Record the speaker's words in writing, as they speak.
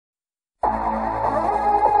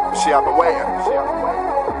See, I've been waiting.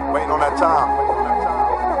 Waiting on that time.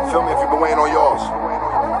 Feel me if you've been waiting on yours.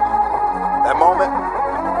 That moment,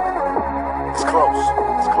 it's close.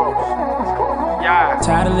 It's close. It's close. Yeah.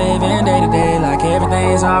 Tired of living day to day like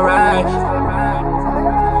everything's alright.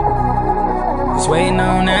 Just waiting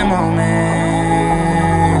on that moment.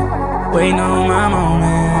 Waiting on my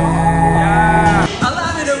moment.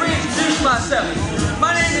 Allow me to reintroduce myself.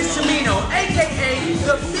 My name is Tamino, aka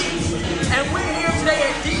The Beast, and we're here today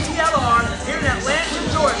at DTLR here in Atlanta,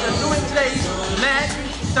 Georgia, doing today's Madden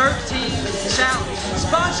 13 Challenge,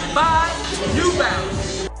 sponsored by New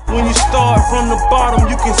Balance. When you start from the bottom,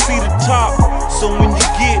 you can see the top. So when you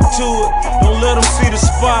get to it, don't let them see the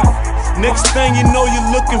spot. Next thing you know,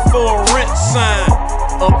 you're looking for a rent sign.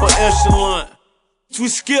 Upper echelon. We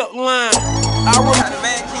skip line. I Got the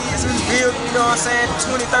Mad Kids in the building, you know what I'm saying?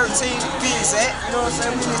 2013, to be exact, you know what I'm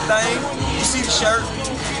saying? We this thing. You see the shirt.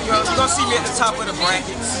 You know, you're gonna see me at the top of the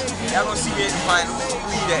brackets. Y'all gonna see me at the final.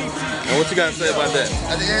 Leave that. And what you gotta say about that?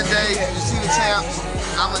 At the end of the day, you see the champs,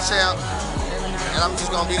 I'm a champ, and I'm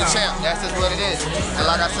just gonna be the champ. That's just what it is. And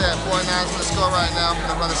like I said, 49's gonna score right now. I'm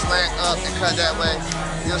gonna run a slant up and cut that way.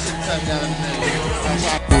 You'll see the touchdown in a minute.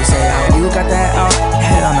 You say, oh, you got that out?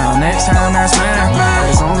 Hell no, next time that's mine.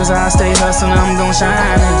 As long as I stay hustling, I'm gon'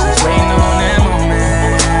 shine. And just waiting on that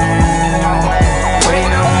moment.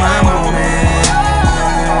 Waiting on my moment.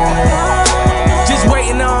 Just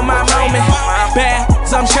waiting on my moment. Bad,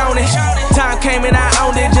 so I'm showing it. Time came and I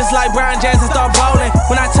owned it, just like Brian Jackson start bowling.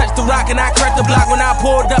 When I touched the rock and I cracked the block, when I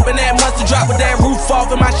pulled up and that mustard drop with that roof off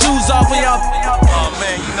and my shoes off and y'all. Oh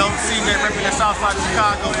man, you know, see me repping the south side of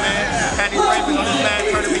Chicago, man. Had these rappers on this bad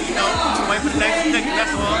tournament, you know. Wait for the next ticket,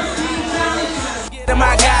 that's all.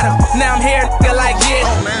 I got him, now I'm here, feel like yeah.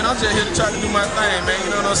 Oh man, I'm just here to try to do my thing, man. You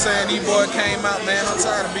know what I'm saying? These boys came out, man. I'm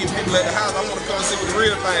tired of beating people at the house. I want to come see what the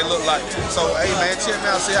real thing look like. So, hey man, check me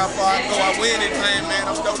out, see how far I go. I win this thing, man.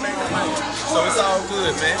 I'm donating the money. So it's all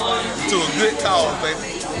good, man. To a good cause,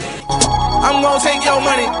 baby. I'm gonna take your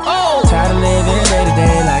money. Oh. Tired of living day to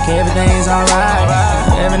day like everything's alright.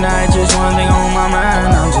 Every night just one thing on my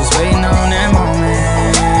mind. I'm just waiting on that moment.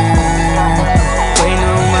 Waiting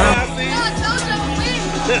on my.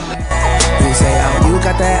 You say, oh, you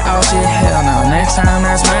got that out shit. Hell no, next time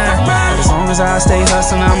that's mine. As long as I stay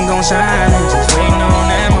hustling, I'm gon' shine. And just waiting on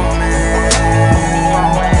that moment.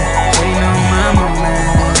 Waiting on my moment.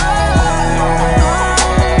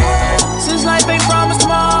 Since life ain't promised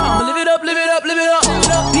tomorrow, live it up, live it up, live it up.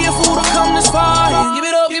 Be a fool to come this far. Give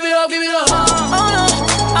it up, give it up, give it up. Oh no,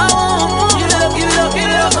 I won't. Give it up, give it up, give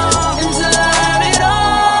it up. Until I have it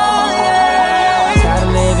all, yeah. Tired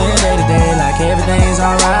of living day to day like everything's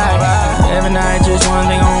alright. Every night just one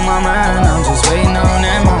thing on my mind. I'm just waiting on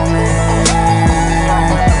that moment.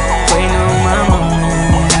 Waiting on my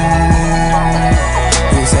moment.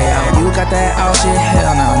 You say, oh, you got that out shit.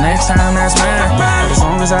 Hell no, next time that's mine. As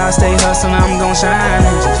long as I stay hustling, I'm gon' shine.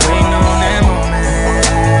 And just waiting on that moment.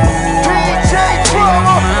 Waiting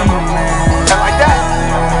on my moment. Like that.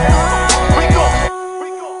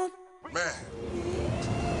 Man,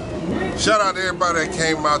 shout out to everybody that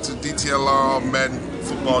came out to DTLR Madden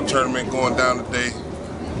football tournament going down today.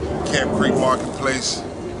 Camp Creek Marketplace,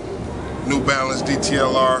 New Balance,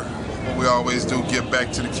 DTLR. What we always do, give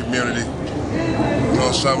back to the community. You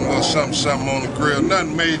know, something, little something on the grill.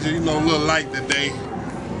 Nothing major, you know, a little light today.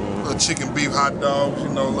 Little chicken beef hot dogs, you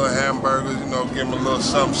know, little hamburgers, you know, give them a little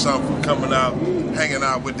something for coming out, hanging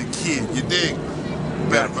out with the kid. You dig? You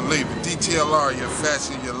better believe it. DTLR, your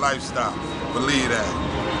fashion, your lifestyle. Believe that.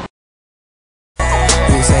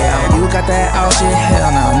 You say, oh, you got that out shit.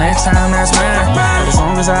 Hell no, next time that's mine. As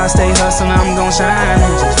long as I stay hustling, I'm gon' shine.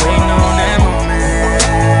 And just waiting on that moment.